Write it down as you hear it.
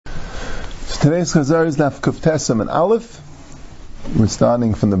Today's Chazara is Daf Kuf Tesam and Aleph. We're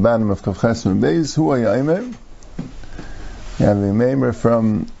starting from the bottom of Kuf Chesam and Beis. Hu Ha'ya'imer. You have a maimer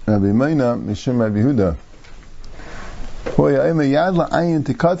from Rabbi Meina, Mishum Rabbi Huda. Hu Ha'ya'imer Yad La'ayin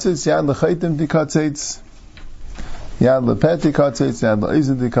Tikatzitz, Yad L'chaitim Tikatzitz, Yad L'pet Tikatzitz, Yad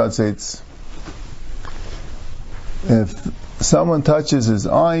L'izin Tikatzitz. If someone touches his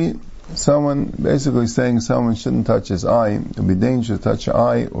eye, basically saying someone shouldn't touch his eye. It would be dangerous to touch your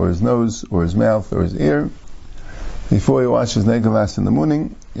eye, or his nose, or his mouth, or his ear. Before he washes negavas in the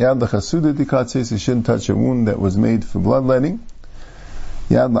morning, Yad l'chasuda tikatzitz, he shouldn't touch a wound that was made for bloodletting.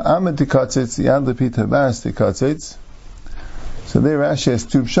 Yad l'amad tikatzitz, Yad l'pit habas tikatzitz. So there Rashi has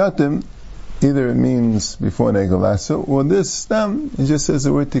two pshatim. Either it means before negavasa, or this stem, it just says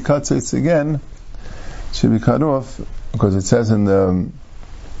the word tikatzitz again, should be cut off, because it says in the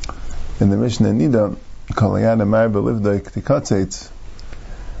Mishnah Nida, Kol Yad Amar B'Livdei Tikatzitz.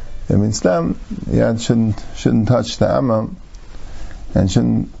 It means them. Yad shouldn't touch the Amma, and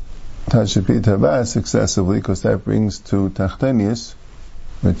shouldn't touch the Pita Habas excessively, because that brings to Tachtenius,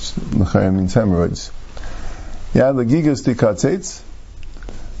 which L'chayim means hemorrhoids. Yad L'Gigas Tikatzitz,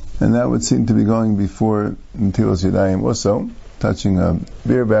 and that would seem to be going before Netilas Yadayim also, touching a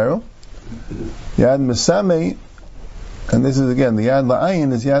beer barrel. Yad Mesameh, and this is again, the Yad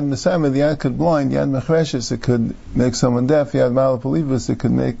La'ayin is Yad Mesameh, the Yad could blind, Yad Mechreshes, it could make someone deaf, Yad Malapalivus, it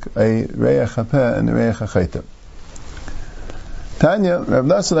could make a Reach HaPeh and a Reich HaChaita. Tanya, Rav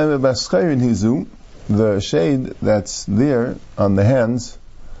Nasan Bascheirin Hizu, the shade that's there on the hands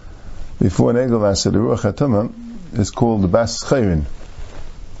before Negel Vasa, the Ruach HaTumah, is called the Bascheirin.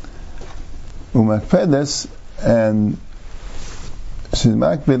 Umakpedes, and she's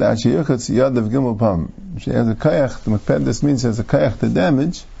makbid ashiyuchatz yad of gimel pam. She has a kayach. The makpedes means she has a kayach to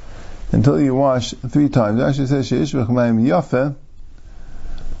damage until you wash 3 times. Actually says she ishvach mayim yafe,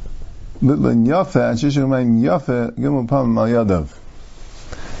 litlin yafe, and she ishvach mayim yafe gimel pam al yadav.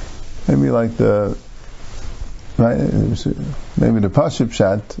 Maybe like right, maybe the pashut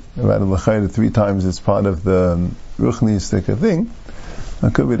shat about a l'chayda 3 times. It's part of the ruchnistic thing.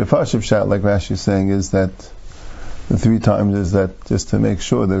 It could be the pashut shat, like Rashi is saying, is that the 3 times is that just to make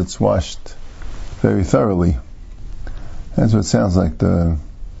sure that it's washed very thoroughly. That's what it sounds like from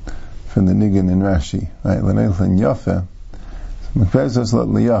the Nigan and Rashi, right? L'neilchin yafe, m'kpezos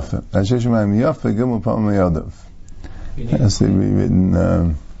l'yafe, asher shemayim yafe gimel pam yadav. Has to be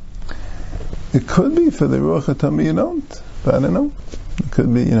written. It could be for the Ruach HaTamah, you don't, but I don't know. It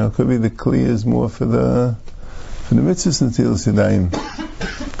could be, could be the Kli is more for the mitzvahs Netilas Yadayim.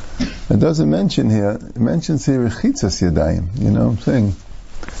 It doesn't mention here, it mentions here Rechitzas Yadayim, you know what I'm saying?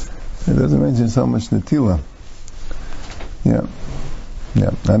 It doesn't mention so much Netila. Yeah,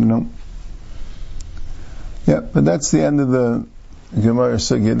 I don't know. Yeah, but that's the end of the Gemara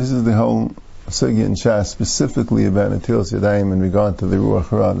Sugya. This is the whole Sugya in Shas, specifically about Netilas Yadayim in regard to the Ruach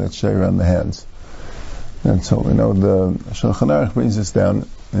Hara that's shared on the hands. And so, the Shulchan Aruch brings this down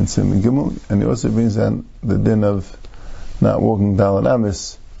in Siman Gimel, and he also brings down the din of not walking Dalan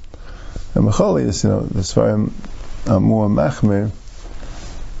Amis. And Mecholis, the Sfarim are more machmir.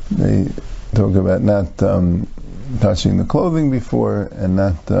 They talk about not touching the clothing before, and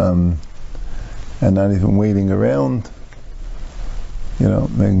not even waiting around.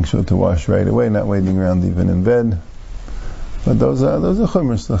 Making sure to wash right away, not waiting around even in bed. But those are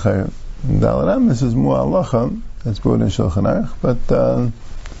chumras l'chayr. Dalet Amos is more halacha. That's brought in Shulchan Aruch.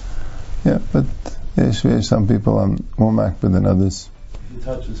 But there's some people are more makbid than others. If he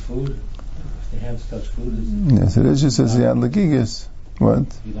touches food, if the hands touch food, yes, it is just as Yad L'Gigas. What?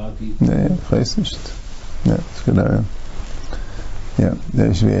 Yeah, chaysish. Yeah, it's good. Yeah,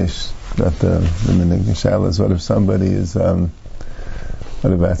 there's but the minig shal is what if somebody is what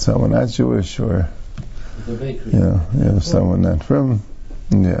about someone not Jewish, or someone not from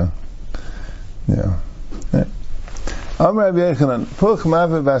Amar Rabbi Aharon, Puch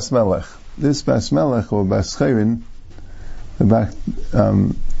Mave Bas Melech. This Bas Melech or Bas Chayrin, the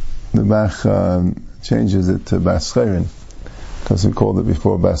Bach changes it to Bas Chayrin, because we called it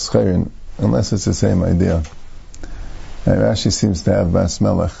before Bas Chayrin, unless it's the same idea. And Rashi seems to have Bas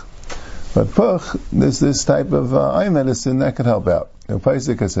Melech. But Puch, there's this type of eye medicine that could help out.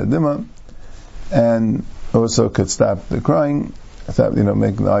 Upaisik Hasadima, and also could stop the crying, stop,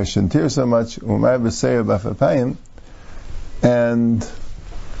 making the eye shouldn't tear so much, Umar B'Seir B'Afapayim, and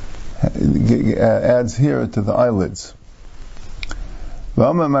adds here to the eyelids.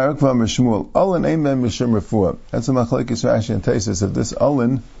 That's a machlekes Rashi and Taisus. If this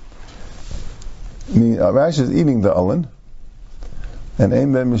Olin, Rashi is eating the Olin, and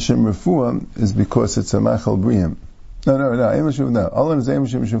Ein Ben Mishum Refuah is because it's a machal briyim. No. Allah is Ein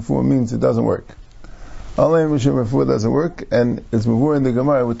Mishum Shafur means it doesn't work. Allah Ein Mishum Shafur doesn't work, and it's before in the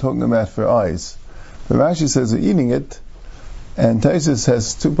Gemara we're talking about for eyes. But Rashi says they're eating it, and Taisus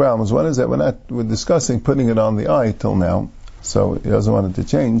has two problems. One is that we're discussing putting it on the eye till now, so he doesn't want it to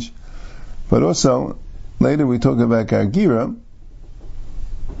change. But also, later we talk about Gargira,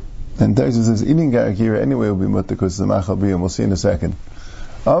 and Taisus says eating Gargira anyway will be mutter because it's a Machal B'yim. We'll see in a second.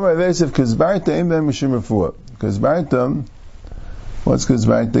 Amar Vesef Kizbarta Ein Ben Mishum Refuah. Kizbarta, what's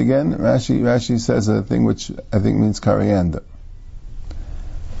Kizbarta again? Rashi says a thing which I think means coriander.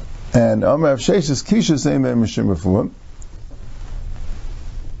 And Amar Avshesh is Kishus Ein Ben Mishum Refuah.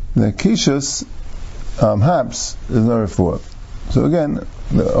 The Kishus, hops, is no Refuah. So again,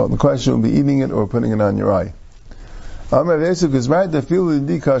 the question will be eating it or putting it on your eye. Amar Vesef Kizbarta Filu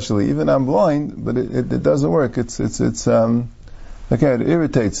Dikashali. Even I'm blind, but it doesn't work. It's okay, it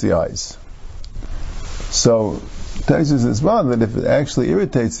irritates the eyes. So, Taisus is bothered that if it actually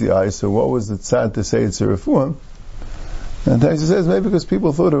irritates the eyes, so what was it sad to say it's a refuah? And Taisus says maybe because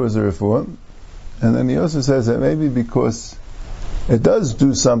people thought it was a refuah. And then he also says that maybe because it does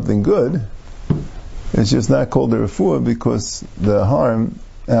do something good, it's just not called a refuah because the harm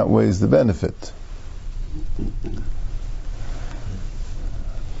outweighs the benefit.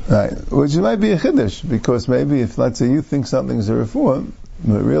 Right, which might be a chiddush, because maybe if, let's say, you think something's a refuah,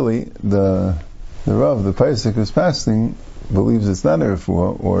 but really the Rav, the Paisik who's fasting, believes it's not a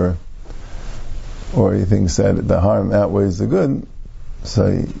refuah, or he thinks that the harm outweighs the good,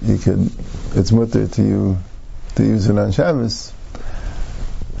 so it's mutter to you to use it on Shabbos.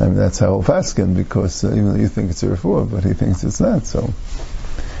 I mean, that's how he'll fasken, because even though you think it's a refuah, but he thinks it's not, so.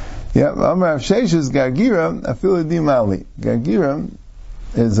 Yeah, Amar Avshesh is Gargira, Afilu Dimali. Gargira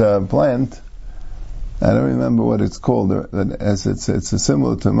is a plant. I don't remember what it's called. As it's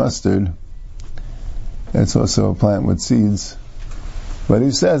similar to mustard. It's also a plant with seeds. But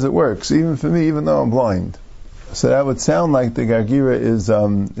he says it works, even for me, even though I'm blind. So that would sound like the gargira is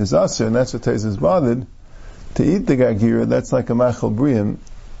aser, and that's what Taisus is bothered to eat the gargira. That's like a machal briyim,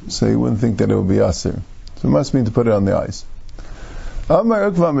 so you wouldn't think that it would be aser. So it must mean to put it on the eyes. Amar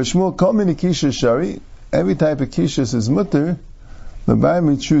Ukva Mishmul Kol Mini Kishus Shari. Every type of kishus is mutter. The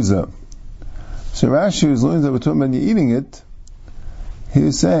Rabbi Chuza. So Rashi was learning that we're talking about you eating it. He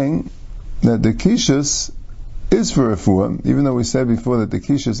is saying that the kishus is for refuah, even though we said before that the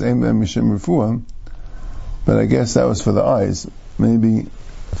kishus ain't ben mishum refuah. But I guess that was for the eyes. Maybe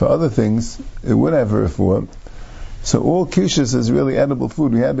for other things it would have a refuah. So all kishus is really edible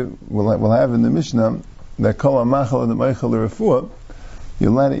food. We'll have in the Mishnah that kol hamachal and the meichel refuah. You're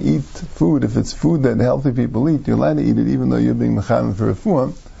allowed to eat food, if it's food that healthy people eat, you're allowed to eat it even though you're being mechanim for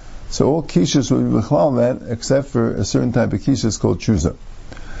refuah. So all kishus will be bichlal that, except for a certain type of kishus called chuza.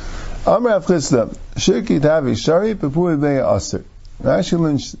 Amr Rav Chisda, shirki tavi shari pepui beya aser. Rashi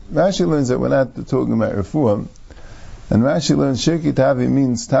learns that we're not talking about refuah, and Rashi learns shirki tavi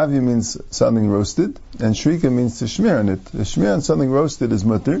means something roasted, and shrika means to shmear on it. To shmear on something roasted is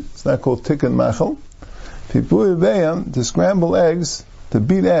mutter. It's not called tikkun machal. Pepui beya, to scramble eggs, to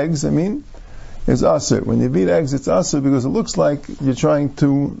beat eggs, is aser. When you beat eggs, it's aser because it looks like you're trying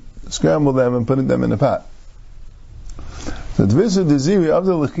to scramble them and put them in a pot. So Dvisu Deziri of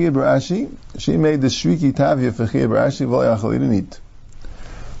the L'chiyah Barashi, she made the Shriki Tavia for Chiyah Barashi, V'layachal, he didn't eat.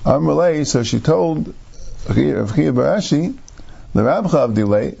 Amrulay, so she told Chiyah Barashi, the Rabcha of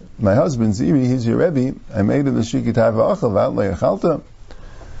Delay, my husband Ziri, he's your Rebbe, I made it the Shriki Tavia Achal, V'layachalta.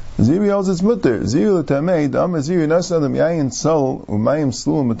 Ziri holds its mutter. Ziri l'tamei, da'am Ziri nasadam yayin sol, u'mayim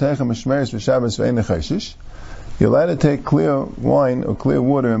slu, u'matechem mishmeres v'shabbos v'ein chashish. You're allowed to take clear wine or clear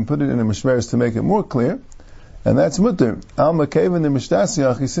water and put it in a mishmeres to make it more clear, and that's mutter. Al makevin the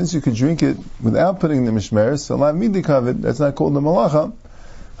mishtasiach, since you could drink it without putting the mishmeres, so la midikavid, that's not called the malacha.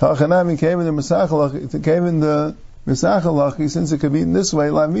 Ha'chanami kevin the misachalach, kevin the misachalach, since it could be eaten this way,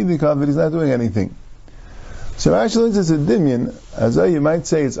 la midikavid, he's not doing anything. So actually it's a dimyan, as though you might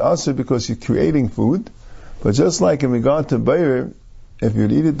say it's aser because you're creating food, but just like in regard to bayr, if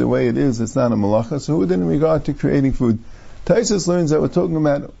you'd eat it the way it is, it's not a malacha, so who in regard to creating food? Taisus learns that we're talking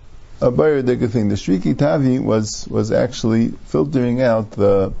about a bayr digger thing. The shriki tavi was actually filtering out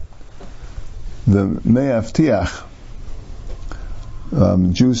the me'aftiach,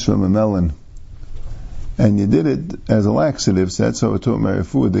 juice from a melon. And you did it as a laxative, so that's how we're talking about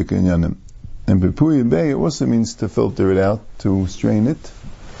food digger yanim. And Bepuyi Bay also means to filter it out, to strain it.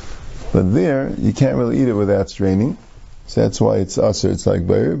 But there, you can't really eat it without straining. So that's why it's aser, it's like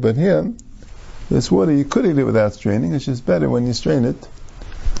bayr. But here, this water, you could eat it without straining. It's just better when you strain it.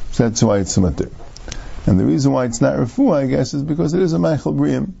 So that's why it's mutter. And the reason why it's not refuah, I guess, is because it is a meichel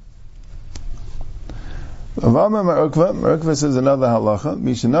briyim. Merukva says another halacha.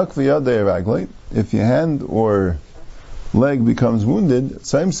 Mishanakva yadei ragloi. If your hand or leg becomes wounded,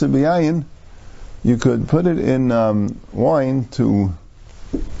 Saim Sibiyayin, you could put it in wine to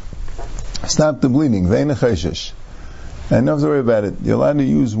stop the bleeding. Ve'ena chayshish. And don't have to worry about it. You're allowed to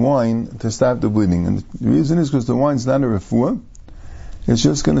use wine to stop the bleeding. And the reason is because the wine's not a refuah. It's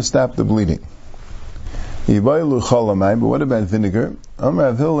just going to stop the bleeding. But what about vinegar? You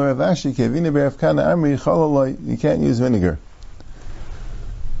can't use vinegar.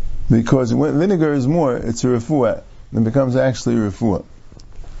 Because when vinegar is more, it's a refuah. It becomes actually a refuah.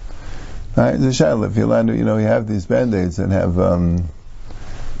 Right? The shayla, if you're allowed to, you have these band-aids that have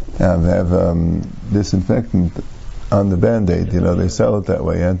disinfectant on the band-aid. They sell it that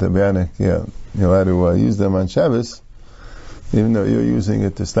way, antibiotic. Yeah, you're allowed to use them on Shabbos, even though you're using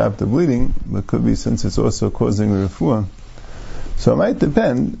it to stop the bleeding, but could be since it's also causing a refuah. So it might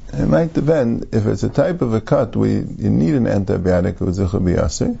depend if it's a type of a cut where you need an antibiotic,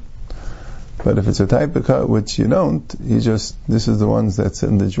 but if it's a type of cut which you don't, this is the ones that's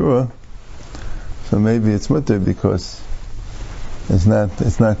in the drawer, so maybe it's mutter because it's not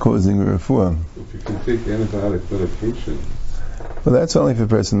causing a refuah. If you can take antibiotic medication. Well, that's only for a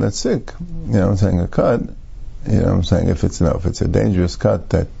person that's sick. I'm saying a cut. I'm saying if it's a dangerous cut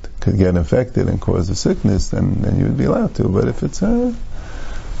that could get infected and cause a sickness, then you would be allowed to. But if it's a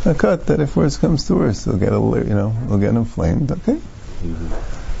cut that if worse comes to worse, it'll get it'll get inflamed. Okay,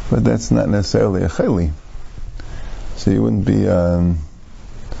 but that's not necessarily a chayli. So you wouldn't be. You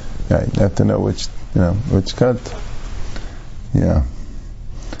have to know which cut. Yeah.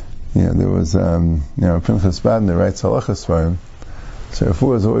 There was Pinchas Badner writes halachas for him. So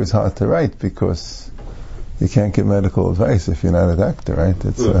refuah is always hard to write because you can't give medical advice if you're not a doctor, right?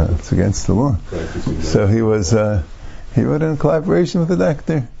 It's against the law. So he wrote in collaboration with the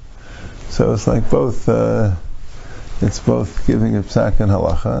doctor. So it's like both. It's both giving a psak and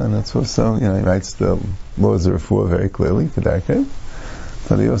halacha, and it's also he writes the laws of refuah very clearly for doctor,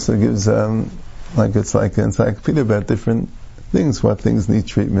 but he also gives it's like an encyclopedia about different things, what things need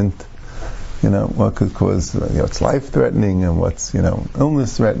treatment, what could cause, what's life-threatening and what's,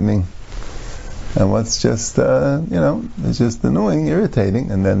 illness-threatening, and what's just, it's just annoying,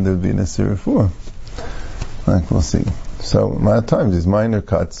 irritating, and then there'd be necessary refuah. Like, we'll see. So, a lot of times, these minor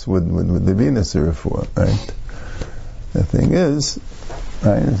cuts, would there be necessary refuah, right? The thing is,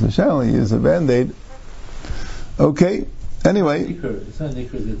 right, as a shalom, you use a band-aid. Okay, anyway. It's not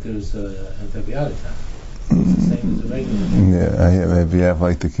nikkur that there's antibiotic now. It's the same as a regular. Yeah, maybe you have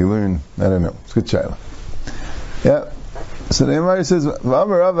like the kilurn. I don't know. It's good shayla. Yeah. So the Gemara says,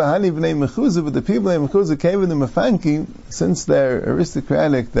 "V'amar Rava hani b'nei mechuzah," but the people in mechuzah came in the mefanki, since they're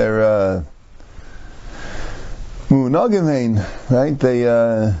aristocratic, they're mu'nagimein, right?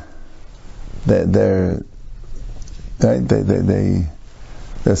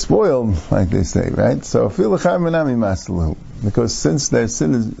 They're spoiled, like they say, right? So because since the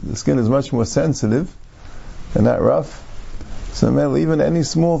skin is much more sensitive. They're not rough. So even any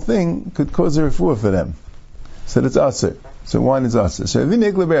small thing could cause a refuah for them. So it's aser. So wine is aser. So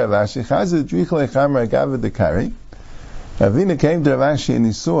Ravina came to Rav Ashi and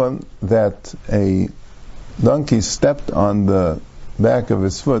he saw that a donkey stepped on the back of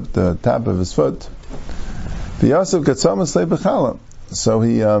his foot, the top of his foot. So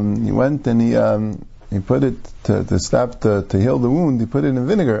he went and he put it to heal the wound. He put it in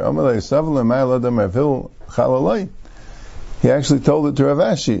vinegar. He actually told it to Rav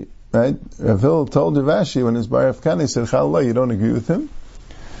Ashi, right? Ravil told Rav Ashi when his bar of Kani said Chalalai, you don't agree with him.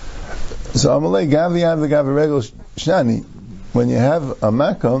 So Amalei Gaviyan v'Gavaregel Shani, when you have a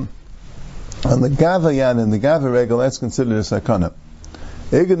makam on the Gavayan and the Gavaregel, that's considered a sakana.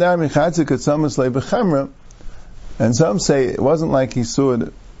 And some say it wasn't like he saw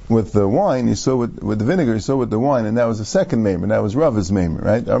it with the wine, he saw it with the vinegar, he saw it with the wine, and that was the second maimer, and that was Rava's maimer,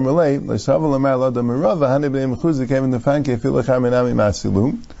 right? Amalei, L'shaval Amar L'Adam Rava, Hani B'nei Mechuzah came in the fanke, Filachar Menami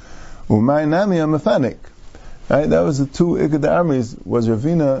Masilu, Umay Nami Amafanik. Right? That was the two Ikad armies, was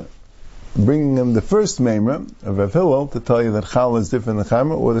Ravina bringing him the first maimer of Rav Hillel to tell you that Chal is different than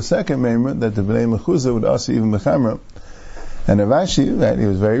Chamra, or the second maimer that the B'nei Mechuzah would also even Bechamra. And Rav Ashi, right, he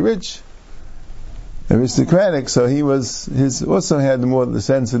was very rich, aristocratic, so also had more the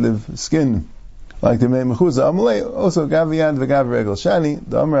sensitive skin, like the B'nei Mechuzah. Amalei, also Gaviyad v'Gavaregel Shani,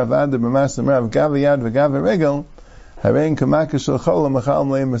 the Amar Avad B'Masam Rav Gaviyad v'Gavaregel, Harein Kamaka Shel Chol Machal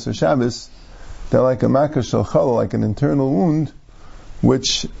Mleim Mr. Shabbos. They're like a Maka Shel Chol, like an internal wound,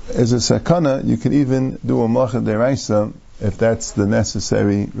 which is a sakana. You can even do a Malacha Deraisa if that's the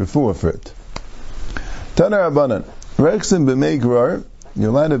necessary refuah for it. Tana Rabbanan, Rexim B'Mei Grar, you're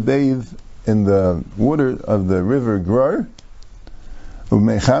allowed to bathe in the water of the river Gror,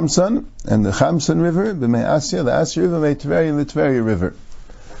 Ubmei Chamson, and the Chamson River, B'mei Asya, the Asya River, B'mei Tveria, and the Tveria River.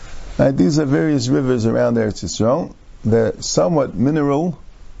 Right, these are various rivers around Eretz Yisrael. They're somewhat mineral,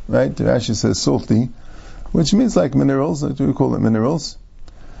 right? Rashi says salty, which means like minerals, like we call it minerals.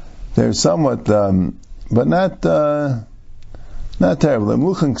 They're somewhat, but not terrible. They're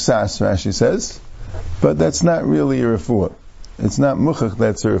muchach ksas, Rashi says, but that's not really a refuah. It's not muchach,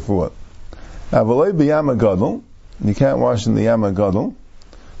 that's a refuah. Avaloi b'yam gadol, you can't wash in the yam gadol.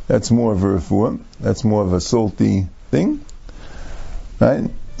 That's more of a refuah. That's more of a salty thing, right?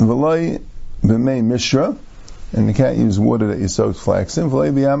 V'loi b'mei mishra, and you can't use water that you soaked flax in.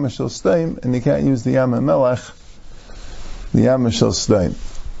 V'loi b'yam shel steim, and you can't use the yam melach, the yam shel steim.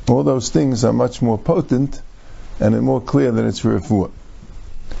 All those things are much more potent, and it's more clear that it's for refuah.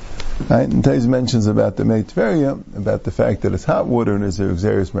 Right? And Tez mentions about the Mei Tveria, about the fact that it's hot water and is a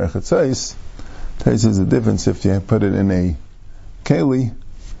exeris merchatzais. Tez says a difference if you put it in a keli,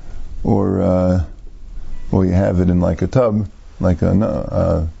 or you have it in like a tub, like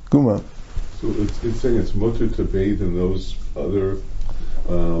a guma. So it's saying it's mutter to bathe in those other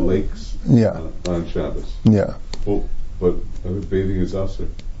lakes on Shabbos. Yeah. Well, but bathing is also.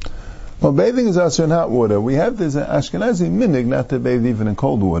 Well, bathing is also in hot water. We have this Ashkenazi minig not to bathe even in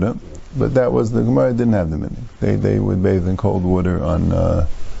cold water, but that was the Gemara didn't have the minig. They would bathe in cold water on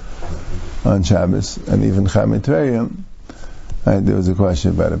Shabbos, and even Chamei Tveria. There was a question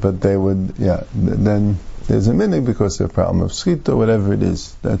about it, but they would, then there's a minig because of the problem of schit or whatever it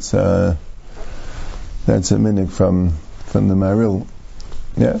is. That's a minig from the Maril.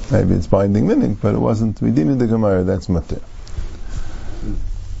 Yeah, maybe it's binding minig, but it wasn't. We didn't the Gemara. That's mutter.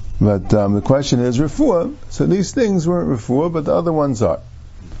 But the question is refuah. So these things weren't refuah, but the other ones are.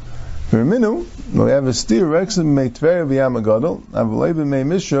 For minu, we have a steer rexim mei tveria b'yam gadol, avalei b'mei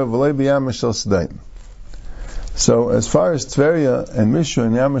mishra, avalei b'yam shel sdaim. So as far as Tveria and Mishra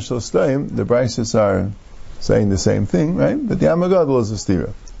and Yam shel sdaim, the brises are saying the same thing, right? But the Yam gadol is a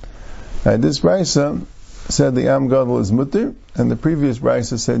stira. Right, this brisa said the Yam gadol is mutter, and the previous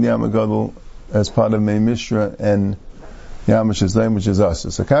brisa said Yam gadol as part of Mei Mishra and Yam shel sdaim, which is us.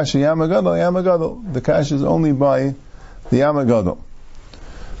 So kasha Yam gadol. The kasha is only by the Yam gadol.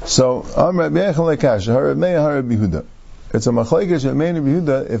 So Rabbi kasha Rabbi Yehuda. It's a machlekes Rabbi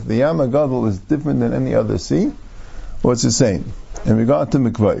Yehuda if the Yam gadol is different than any other sea, or it's the same. In regard to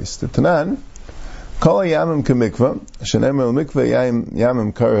mikvahs, the Tanan, kol yamim kemikvah, shenemel mikvah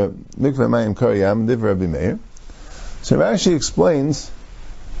yamim kara, mikvah mayim kara yam, div Rabbi Meir. So Rashi explains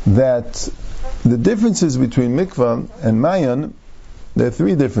that the differences between mikvah and mayan, there are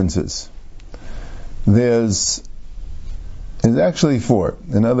three differences. There's actually four.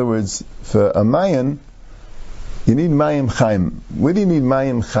 In other words, for a mayan, you need mayim chayim. Where do you need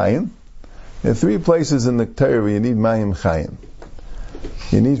mayim chayim? There are three places in the Torah where you need mayim chayim.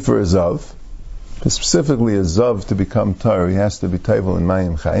 You need for a zav, specifically a zav to become Torah, he has to be table in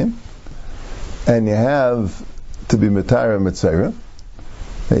mayim chayim, and you have to be metara mitzera.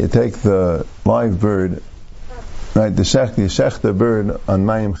 You take the live bird, right? You shech the bird on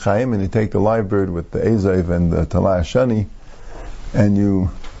mayim chayim, and you take the live bird with the ezav and the talah shani, and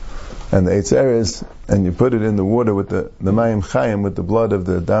the eitz eres, and you put it in the water with the mayim chayim, with the blood of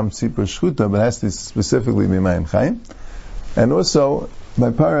the dam tzipur shchuta, but it has to specifically be mayim chayim. And also,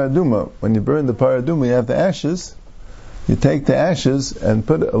 by paraduma, when you burn the paraduma, you have the ashes, you take the ashes and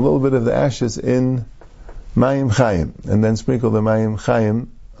put a little bit of the ashes in mayim chayim, and then sprinkle the mayim chayim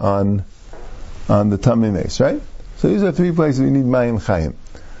on the tamei mace, right? So these are three places we need mayim chayim.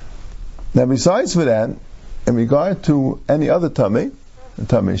 Now besides for that, in regard to any other tamei, a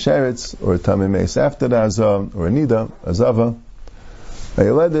tamei sheretz, or a tamei mace after the azah, or a nida, azava,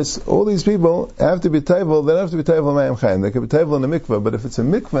 all these people have to be table. They don't have to be table mayim chayim. They can be table in a mikvah, but if it's a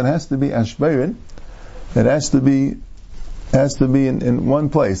mikvah, it has to be ashbeirin. It has to be in one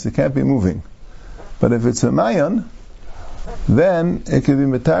place. It can't be moving. But if it's a mayan, then it could be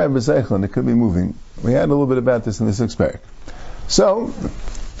metar b'zeichlin. It could be moving. We had a little bit about this in the sixth parak. So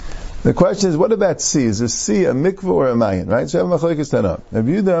the question is, what about sea? Is a sea a mikvah or a mayan? Right? So we have machlokes tana. Rabbi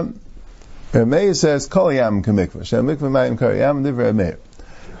Yehuda, Rabbi Meir says kol yam k'mikvah. Shem mikvah mayan kol yam divrei Rabbi Meir.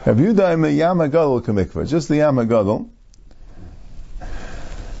 Rabbi Yehuda im yam hagadol k'mikvah. Just the yam hagadol.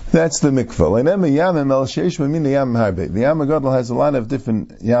 That's the mikvah. Leinem yamim el sheish min yam harbe. The yam hagadol has a lot of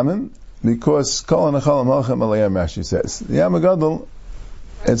different yamim because kol anachalam halchem alayam. Rashi says the yam hagadol.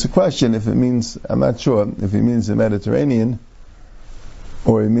 It's a question if it means. I'm not sure if it means the Mediterranean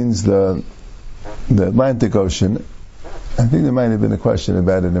or it means the Atlantic Ocean. I think there might have been a question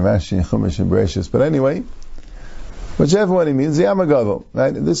about it in Rashi and Chumash and Bereshis. But anyway, Whichever one he means, the Yam HaGadol.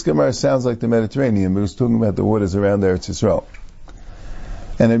 Right? This Gemara sounds like the Mediterranean, but it's talking about the waters around Eretz Yisrael.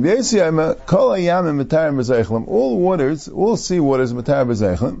 And Rabbi Yossi, Kol Hayamim Mitarim B'Zeichlim, all waters, all sea waters Mitarim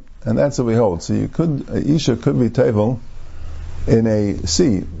B'Zeichlim, and that's what we hold. So Isha could be tevel in a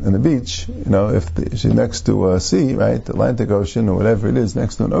sea, in a beach, if she's next to a sea, right, Atlantic Ocean or whatever it is,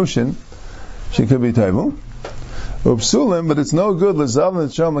 next to an ocean, she could be tevel. Upsulim, but it's no good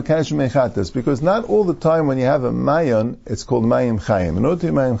because not all the time when you have a mayan, it's called mayim chayim. In order to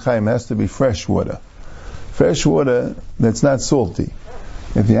be mayim chayim, it has to be fresh water. Fresh water that's not salty.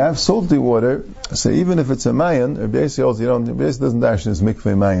 If you have salty water, so even if it's a mayan, Rabbi Yossi holds Rabbi Yossi doesn't dash this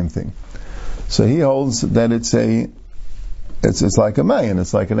mikveh mayim thing. So he holds that it's like a mayan,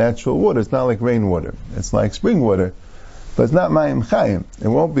 it's like a natural water, it's not like rainwater, it's like spring water. But it's not mayim chayim. It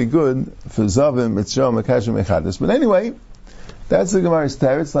won't be good for zavim, mitzvah, makashim, echadis. But anyway, that's the Gemara's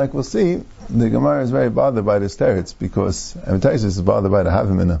teretz. Like we'll see, the Gemara is very bothered by this teretz because Amitais is bothered by the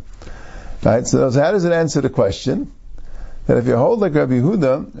havimina. Right? So how does it answer the question? That if you hold like Rabbi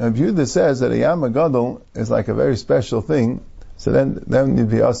Yehuda says that a Yam HaGadol is like a very special thing, so then you'd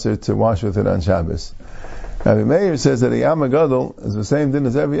be usher to wash with it on Shabbos. Rabbi Meir says that a Yam HaGadol is the same thing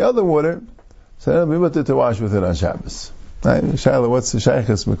as every other water, so then it'll be mutter to wash with it on Shabbos. Right? Shaila, what's the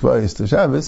shaykhus mikvayis to Shabbos?